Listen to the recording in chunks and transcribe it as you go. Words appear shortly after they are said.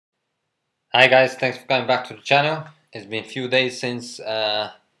Hi guys, thanks for coming back to the channel. It's been a few days since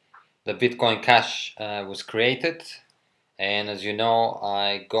the Bitcoin Cash was created, and as you know,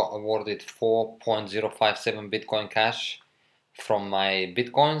 I got awarded 4.057 Bitcoin Cash from my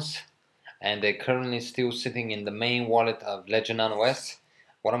Bitcoins, and they're currently still sitting in the main wallet of Ledger Nano S.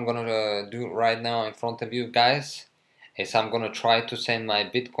 What I'm gonna do right now in front of you guys is I'm gonna try to send my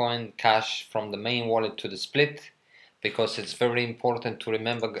Bitcoin Cash from the main wallet to the split, because it's very important to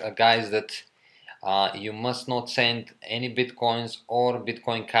remember, guys, that you must not send any Bitcoins or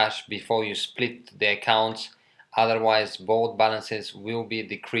Bitcoin Cash before you split the accounts, otherwise both balances will be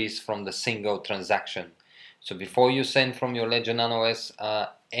decreased from the single transaction. So before you send from your Ledger Nano S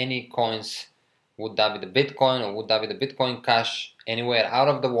any coins, would that be the Bitcoin or would that be the Bitcoin Cash, anywhere out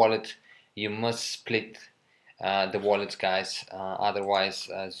of the wallet, you must split the wallets, guys. Otherwise,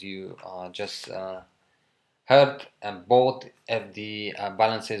 as you just heard, both of the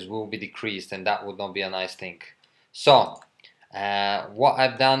balances will be decreased, and that would not be a nice thing. So what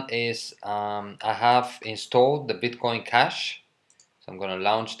I've done is I have installed the Bitcoin Cash. So I'm going to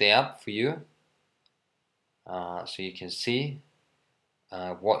launch the app for you so you can see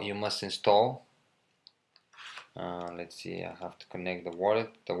what you must install. Let's see, I have to connect the wallet.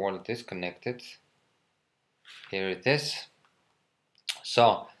 The wallet is connected. Here it is.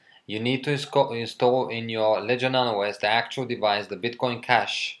 So you need to install in your Ledger Nano S, the actual device, the Bitcoin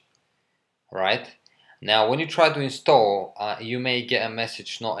Cash. Right now, when you try to install, you may get a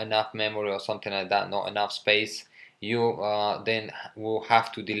message, not enough memory or something like that, not enough space. You then will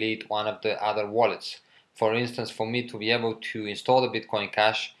have to delete one of the other wallets. For instance, for me to be able to install the Bitcoin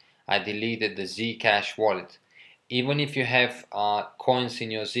Cash, I deleted the Zcash wallet. Even if you have coins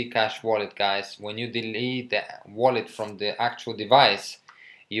in your Zcash wallet, guys, when you delete the wallet from the actual device,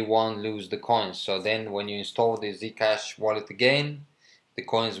 you won't lose the coins. So then when you install the Zcash wallet again, the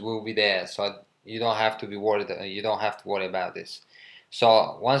coins will be there, so you don't have to be worried. You don't have to worry about this.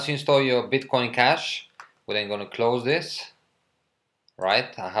 So once you install your Bitcoin Cash, we're then going to close this.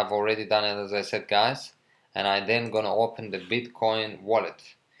 Right, I have already done it, as I said, guys, and I then going to open the Bitcoin wallet.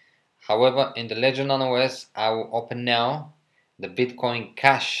 However, in the Ledger Nano S, I will open now the Bitcoin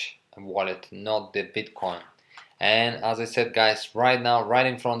Cash wallet, not the Bitcoin. And as I said, guys, right now, right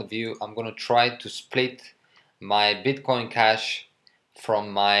in front of you, I'm going to try to split my Bitcoin Cash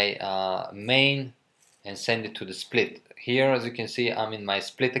from my main and send it to the split. Here, as you can see, I'm in my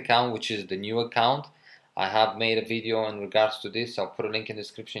split account, which is the new account. I have made a video in regards to this. I'll put a link in the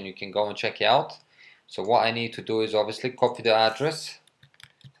description. You can go and check it out. So what I need to do is obviously copy the address.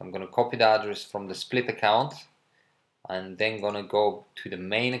 I'm going to copy the address from the split account and then going to go to the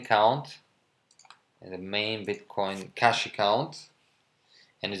main account, the main Bitcoin Cash account.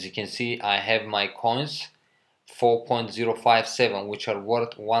 And as you can see, I have my coins 4.057, which are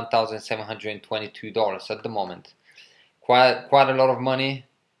worth $1,722 at the moment. Quite a lot of money,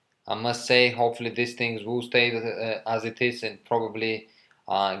 I must say. Hopefully these things will stay as it is, and probably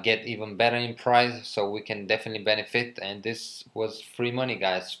get even better in price, so we can definitely benefit. And this was free money,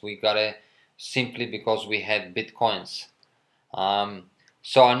 guys. We got it simply because we had Bitcoins.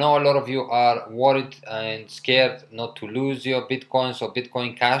 So I know a lot of you are worried and scared not to lose your Bitcoins or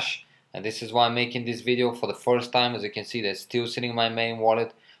Bitcoin Cash, and this is why I'm making this video for the first time. As you can see, they're still sitting in my main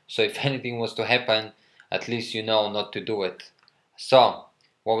wallet, so if anything was to happen, at least you know not to do it. So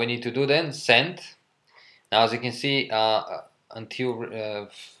what we need to do then, send. Now as you can see, until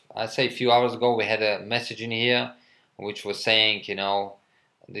I'd say a few hours ago, we had a message in here which was saying, you know,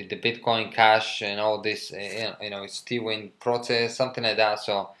 the Bitcoin Cash and all this, it's still in process, something like that.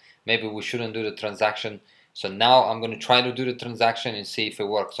 So maybe we shouldn't do the transaction. So now I'm going to try to do the transaction and see if it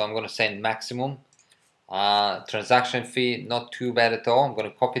works. So I'm going to send maximum transaction fee, not too bad at all. I'm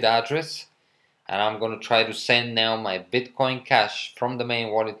going to copy the address and I'm going to try to send now my Bitcoin Cash from the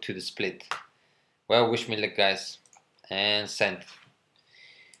main wallet to the split. Well, wish me luck, guys, and send.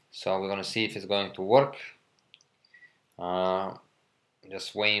 So we're going to see if it's going to work.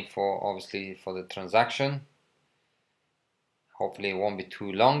 Just waiting for, obviously, for the transaction. Hopefully it won't be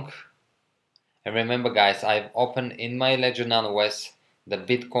too long. And remember, guys, I've opened in my Ledger Nano S the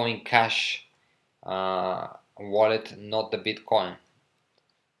Bitcoin Cash wallet, not the Bitcoin.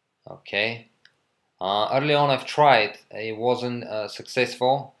 Okay. Early on I've tried, it wasn't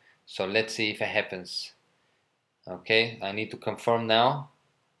successful, so let's see if it happens. Okay, I need to confirm now.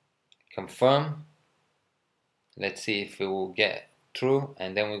 Confirm. Let's see if it will get through,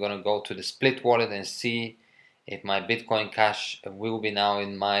 and then we're going to go to the split wallet and see if my Bitcoin Cash will be now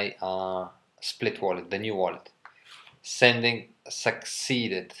in my split wallet, the new wallet. Sending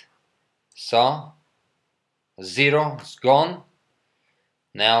succeeded. So 0 is gone.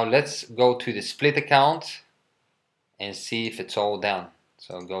 Now let's go to the split account and see if it's all done.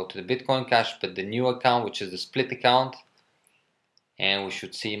 So go to the Bitcoin Cash, but the new account, which is the split account, and we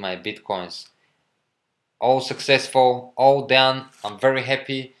should see my Bitcoins. All successful, all done. I'm very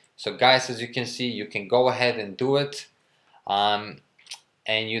happy. So guys, as you can see, you can go ahead and do it.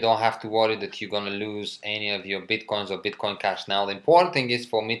 And you don't have to worry that you're going to lose any of your Bitcoins or Bitcoin Cash. Now the important thing is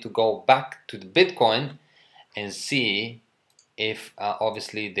for me to go back to the Bitcoin and see if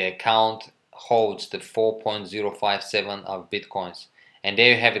obviously the account holds the 4.057 of Bitcoins. And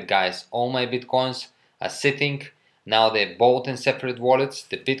there you have it, guys. All my Bitcoins are sitting. Now they're both in separate wallets.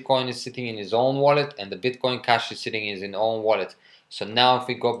 The Bitcoin is sitting in his own wallet and the Bitcoin Cash is sitting in his own wallet. So now if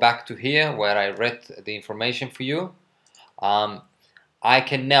we go back to here where I read the information for you, I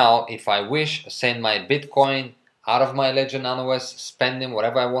can now, if I wish, send my Bitcoin out of my Ledger Nano S, spend them,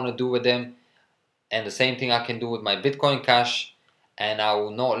 whatever I want to do with them. And the same thing I can do with my Bitcoin Cash, and I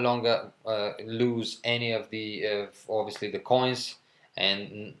will no longer lose any of the, obviously, the coins.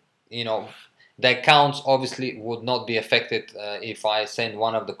 And, you know, the accounts obviously would not be affected. If I send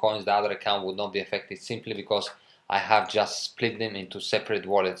one of the coins, the other account would not be affected, simply because I have just split them into separate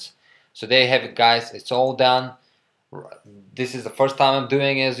wallets. So there you have it, guys. It's all done. This is the first time I'm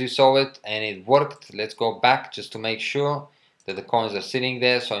doing it, as you saw it, and it worked. Let's go back just to make sure that the coins are sitting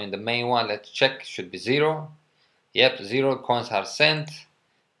there. So in the main one, let's check, should be 0. Yep, 0 coins are sent.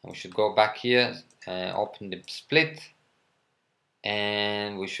 And we should go back here and open the split,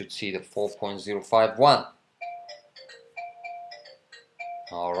 and we should see the 4.051.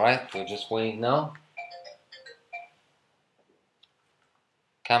 Alright, we're just waiting now.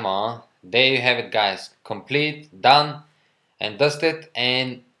 Come on. There you have it, guys. Complete, done and dusted.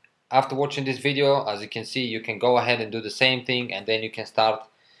 And after watching this video, as you can see, you can go ahead and do the same thing, and then you can start,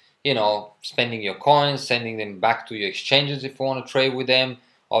 you know, spending your coins, sending them back to your exchanges if you want to trade with them.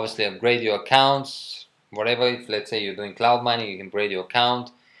 Obviously upgrade your accounts, whatever. If let's say you're doing cloud mining, you can upgrade your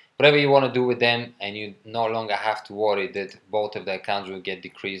account, whatever you want to do with them, and you no longer have to worry that both of the accounts will get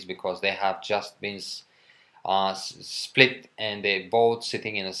decreased because they have just been split and they're both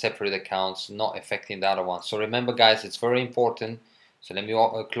sitting in a separate accounts, not affecting the other one. So remember, guys, it's very important. So let me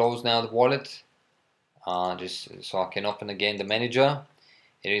close now the wallet, just so I can open again the manager.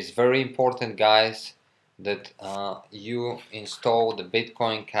 It is very important, guys, that you install the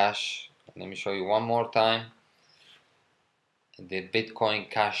Bitcoin Cash. Let me show you one more time. The Bitcoin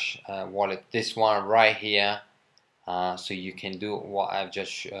Cash wallet, this one right here, so you can do what I've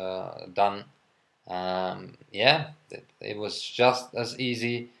just done. Yeah, it was just as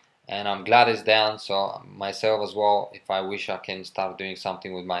easy, and I'm glad it's down. So myself as well, if I wish, I can start doing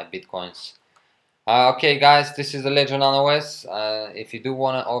something with my Bitcoins. Okay, guys, this is the Ledger Nano S. If you do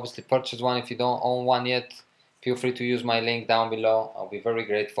want to obviously purchase one, if you don't own one yet, feel free to use my link down below. I'll be very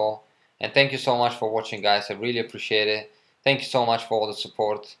grateful. And thank you so much for watching, guys. I really appreciate it. Thank you so much for all the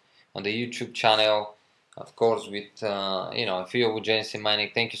support on the YouTube channel. Of course, with you know, if you're with Genesis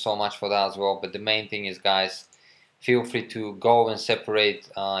Mining, thank you so much for that as well. But the main thing is, guys, feel free to go and separate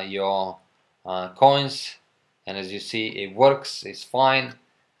your coins, and as you see, it works, it's fine.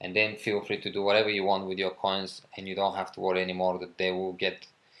 And then feel free to do whatever you want with your coins, and you don't have to worry anymore that they will get,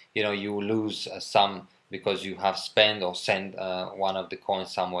 you know, you will lose some because you have spent or sent one of the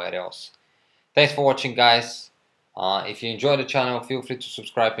coins somewhere else. Thanks for watching, guys. If you enjoy the channel, feel free to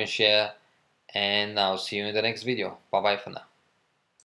subscribe and share. And I'll see you in the next video. Bye bye for now.